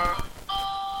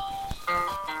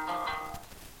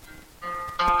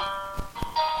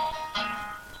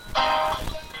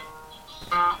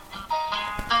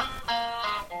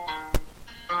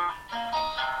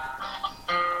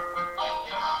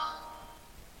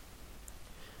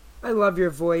 I love your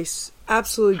voice.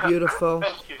 Absolutely beautiful.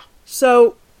 Thank you.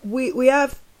 So we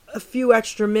have a few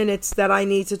extra minutes that I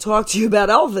need to talk to you about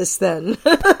Elvis then.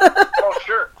 Oh,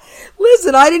 sure.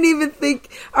 Listen, I didn't even think...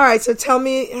 All right, so tell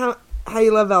me how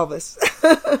you love Elvis.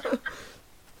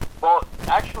 Well,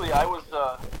 actually, I was...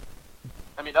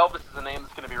 I mean, Elvis is a name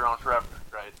that's going to be around forever,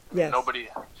 right? Yes. Nobody...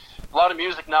 A lot of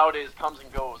music nowadays comes and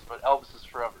goes, but Elvis is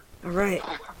forever. All right.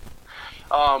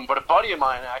 But a buddy of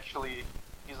mine, actually,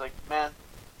 he's like, man...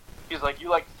 He's like, you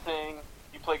like to sing,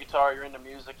 you play guitar, you're into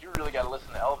music, you really got to listen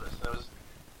to Elvis. And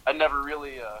I never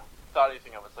really thought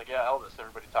anything of it. It's like, yeah, Elvis,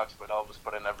 everybody talks about Elvis,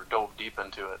 but I never dove deep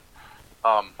into it.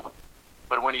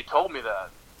 But when he told me that,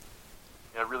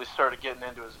 I really started getting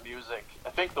into his music. I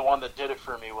think the one that did it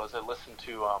for me was I listened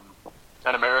to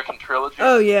An American Trilogy.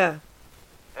 Oh, yeah.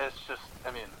 And it's just,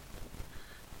 I mean,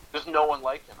 there's no one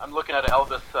like him. I'm looking at an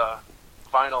Elvis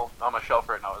vinyl on my shelf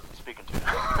right now as I'm speaking to you.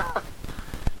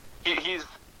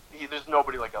 There's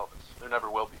nobody like Elvis. There never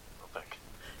will be, I don't think.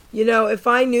 You know, if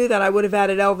I knew that, I would have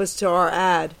added Elvis to our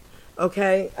ad.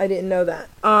 Okay? I didn't know that.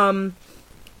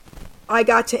 I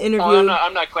got to interview... Oh,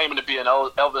 I'm not claiming to be an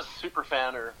Elvis super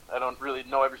fan, or I don't really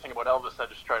know everything about Elvis. I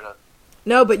just try to...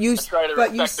 No, but you said,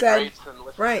 right,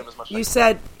 you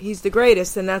said he's the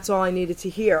greatest, and that's all I needed to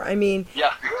hear. I mean,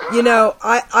 yeah. You know,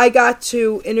 I got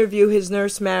to interview his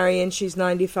nurse, Marion. She's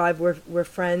 95. We're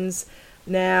friends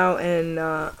now, and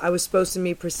I was supposed to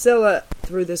meet Priscilla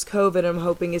through this COVID. I'm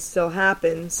hoping it still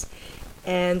happens.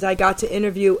 And I got to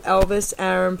interview Elvis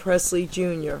Aaron Presley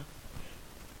Jr.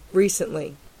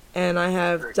 recently, and I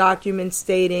have documents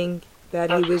stating that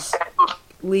he was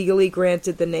legally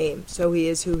granted the name, so he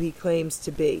is who he claims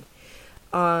to be.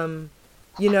 You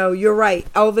know, you're right.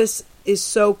 Elvis is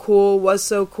so cool, was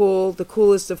so cool, the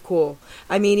coolest of cool.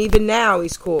 I mean, even now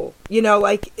he's cool. You know,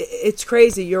 like, it's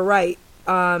crazy. You're right.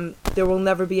 There will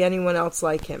never be anyone else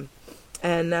like him,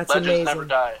 and that's Legends amazing. Never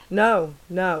die. No.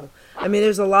 I mean,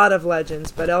 there's a lot of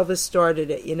legends, but Elvis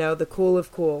started it. You know, the cool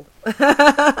of cool.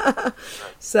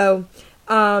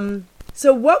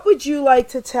 So what would you like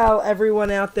to tell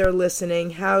everyone out there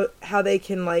listening, how they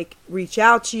can, like, reach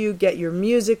out to you, get your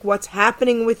music, what's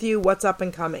happening with you, what's up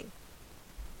and coming?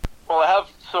 Well,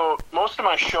 so most of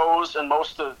my shows and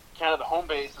most of kind of the home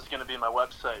base is going to be my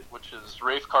website, which is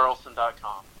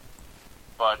rafecarlson.com.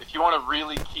 But if you want to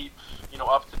really keep, you know,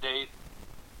 up to date,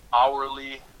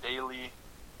 hourly, daily,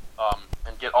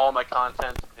 and get all my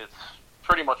content, it's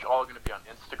pretty much all going to be on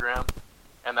Instagram,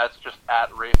 and that's just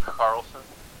at Rafe Carlson.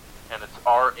 And it's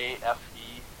RAFE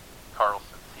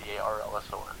Carlson,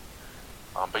 CARLSON.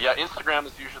 But yeah, Instagram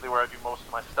is usually where I do most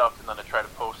of my stuff, and then I try to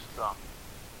post,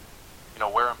 you know,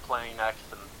 where I'm playing next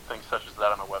and things such as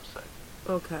that on my website.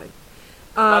 Okay.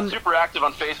 Not super active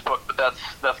on Facebook, but that's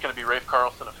going to be Rafe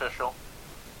Carlson official.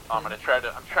 And I'm trying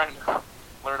to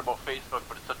learn about Facebook,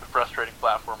 but it's such a frustrating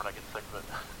platform, and I get sick of it.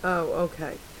 Oh,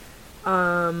 okay.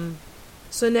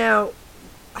 So now,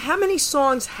 how many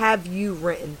songs have you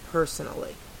written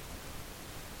personally?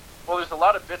 Well, there's a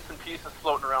lot of bits and pieces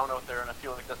floating around out there, and I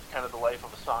feel like that's kind of the life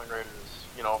of a songwriter is,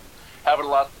 you know, having a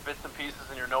lot of bits and pieces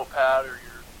in your notepad or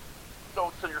your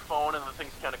notes on your phone, and the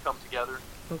things kind of come together.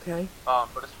 Okay.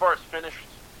 But as far as finished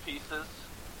pieces,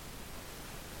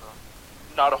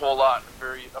 not a whole lot.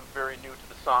 I'm very new to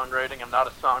the songwriting. I'm not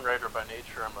a songwriter by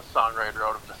nature. I'm a songwriter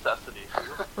out of necessity.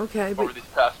 Okay. Over these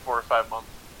past 4 or 5 months.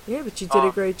 Yeah, but you did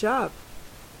a great job.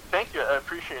 Thank you. I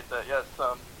appreciate that. Yes.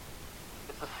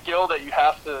 It's a skill that you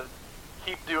have to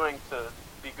keep doing to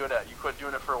be good at. You quit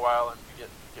doing it for a while and you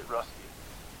get rusty.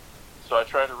 So I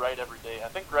try to write every day. I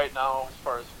think right now, as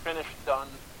far as finished, done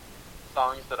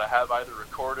songs that I have either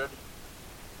recorded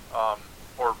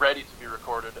or ready to be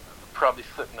recorded, I'm probably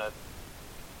sitting at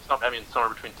somewhere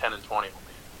between 10 and 20 will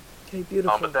be. Okay,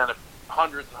 beautiful. But then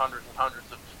hundreds and hundreds and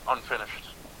hundreds of unfinished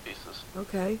pieces.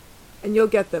 Okay. And you'll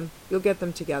get them. You'll get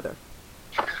them together.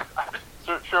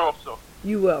 Sure hope so.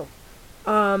 You will.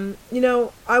 You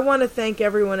know, I want to thank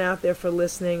everyone out there for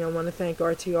listening. I want to thank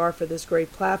RTR for this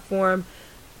great platform.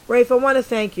 Rafe, I want to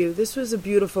thank you. This was a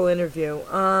beautiful interview.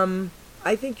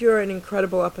 I think you're an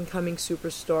incredible up-and-coming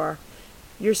superstar.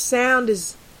 Your sound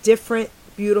is different,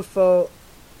 beautiful,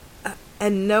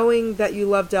 and knowing that you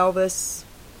loved Elvis,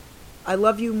 I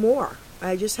love you more.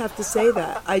 I just have to say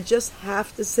that.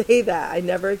 I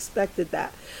never expected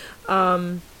that.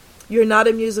 You're not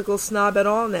a musical snob at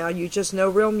all now. You just know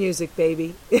real music,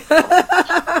 baby. Yeah,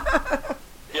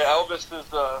 Elvis is,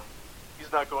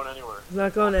 he's not going anywhere. He's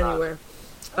not going anywhere.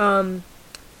 I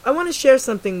want to share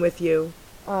something with you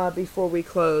before we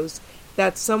close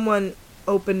that someone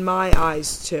opened my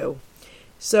eyes to.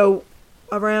 So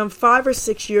around 5 or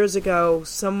 6 years ago,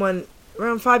 someone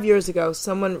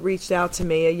reached out to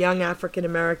me, a young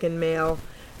African-American male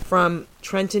from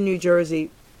Trenton, New Jersey,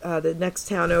 the next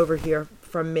town over here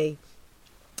from me.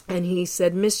 And he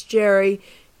said, Miss Geri,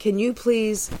 can you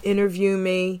please interview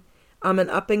me? I'm an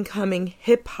up-and-coming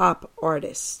hip-hop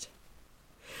artist.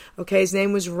 Okay, his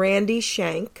name was Randy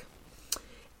Shank.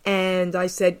 And I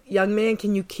said, young man,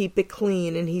 can you keep it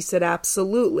clean? And he said,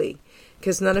 absolutely,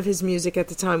 because none of his music at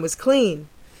the time was clean.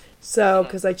 So,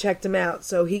 because I checked him out.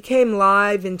 So he came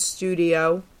live in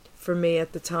studio for me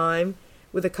at the time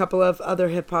with a couple of other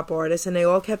hip-hop artists, and they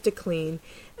all kept it clean.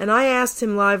 And I asked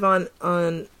him live on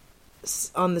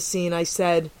the scene, I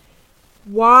said,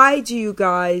 why do you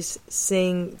guys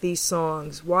sing these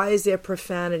songs? Why is there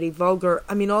profanity, vulgar,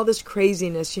 all this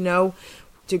craziness,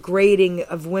 degrading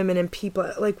of women and people?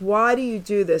 Like, why do you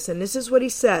do this? And this is what he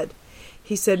said.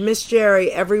 He said, Miss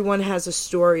Geri, everyone has a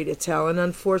story to tell, and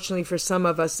unfortunately for some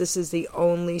of us, this is the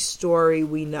only story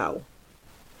we know.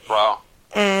 Wow.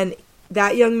 And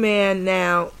that young man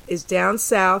now is down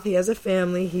south. He has a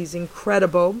family. He's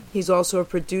incredible. He's also a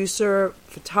producer,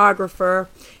 photographer.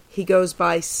 He goes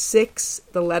by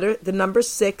the number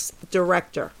 6,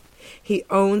 director. He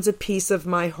owns a piece of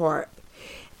my heart.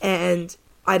 And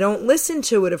I don't listen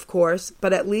to it, of course,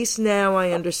 but at least now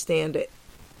I understand it.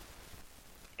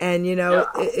 And,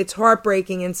 it's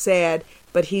heartbreaking and sad,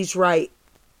 but he's right.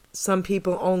 Some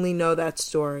people only know that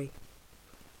story.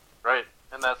 Right.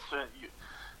 And that's...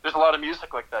 there's a lot of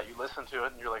music like that. You listen to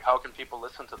it, and you're like, how can people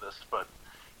listen to this? But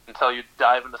until you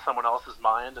dive into someone else's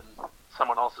mind and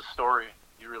someone else's story,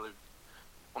 you really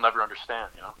will never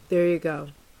understand, There you go.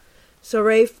 So,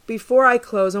 Rafe, before I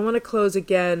close, I want to close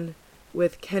again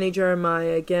with Kenny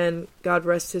Jeremiah. Again, God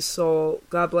rest his soul.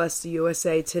 God bless the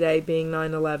USA today, being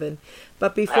 9/11.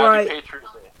 But before Happy Patriots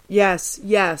Day.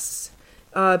 Yes.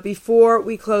 Before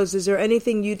we close, is there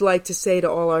anything you'd like to say to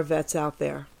all our vets out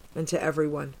there and to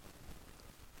everyone?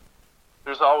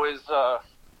 There's always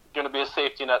going to be a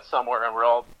safety net somewhere, and we're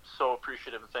all so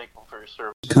appreciative and thankful for your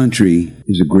service. This country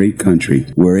is a great country.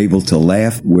 We're able to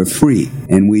laugh. We're free.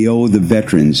 And we owe the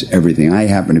veterans everything. I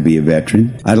happen to be a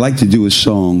veteran. I'd like to do a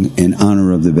song in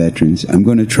honor of the veterans. I'm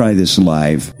going to try this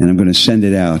live, and I'm going to send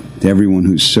it out to everyone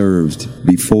who served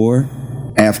before,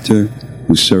 after,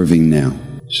 who's serving now.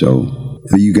 So,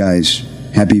 for you guys,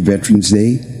 happy Veterans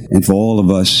Day. And for all of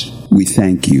us, we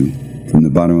thank you from the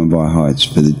bottom of our hearts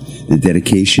for the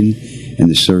dedication and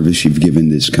the service you've given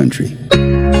this country.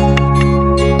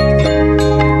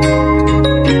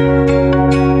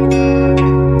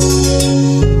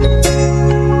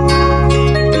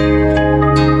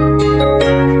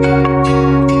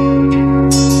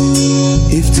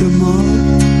 If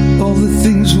tomorrow all the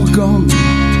things were gone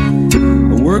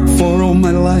I worked for all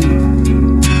my life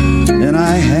and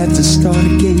I had to start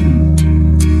again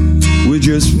with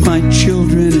just my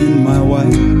children and my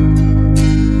wife,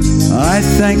 I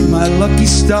thank my lucky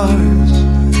stars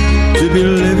to be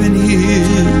living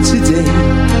here today,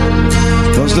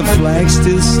 'cause the flag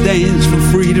still stands for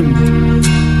freedom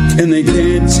and they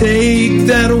can't take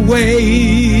that away.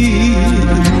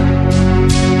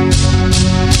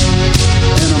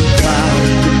 And I'm proud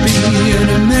to be an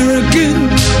American,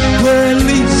 where at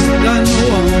least I know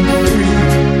I'm free.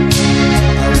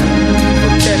 I won't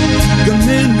forget the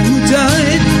men who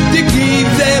died, they gave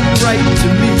their right to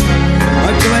me. I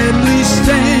gladly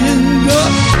stand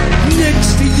up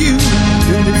next to you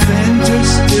and defend her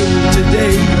still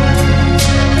today,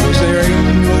 'cause there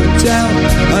ain't no doubt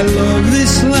I love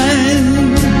this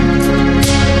land.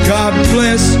 God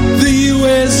bless the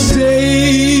USA.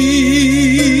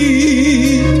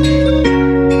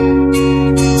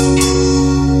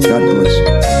 God bless you.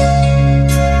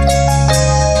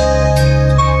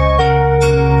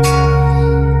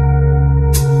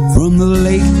 From the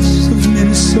lakes of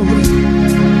Minnesota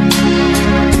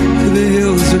to the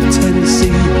hills of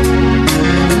Tennessee,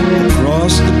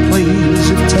 across the plains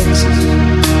of Texas,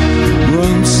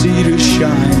 run Cedar,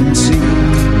 Shine, Sea.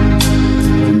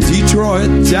 From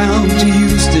Detroit down to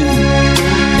Houston,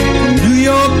 from New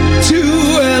York to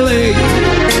LA,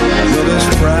 well, there's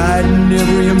pride in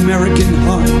every American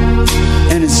heart,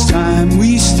 and it's time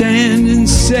we stand and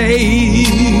say,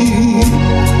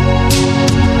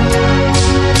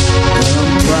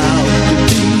 I'm proud to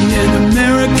be an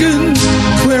American,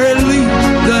 where at least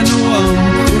I know I'm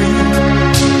free.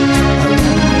 I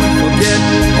won't forget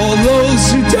all those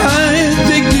who died,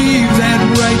 they gave that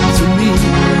right to me.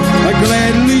 I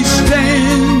gladly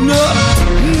stand up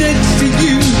next to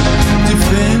you,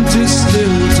 defend us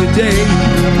still today,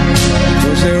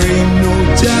 'cause there ain't no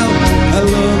doubt I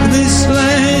love this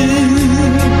land.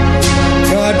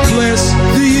 God bless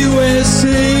the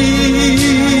USA.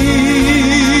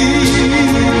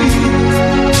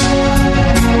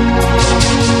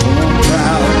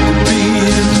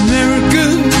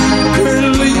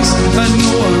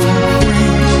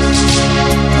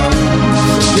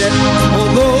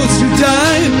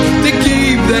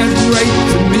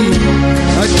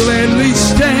 I gladly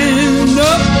stand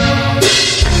up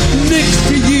next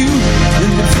to you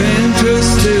and defend her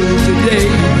still today,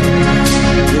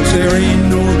 'cause there ain't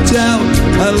no doubt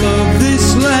I love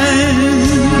this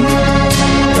land.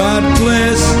 God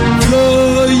bless the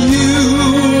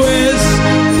USA.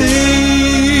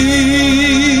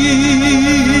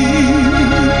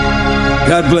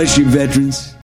 God bless you, veterans.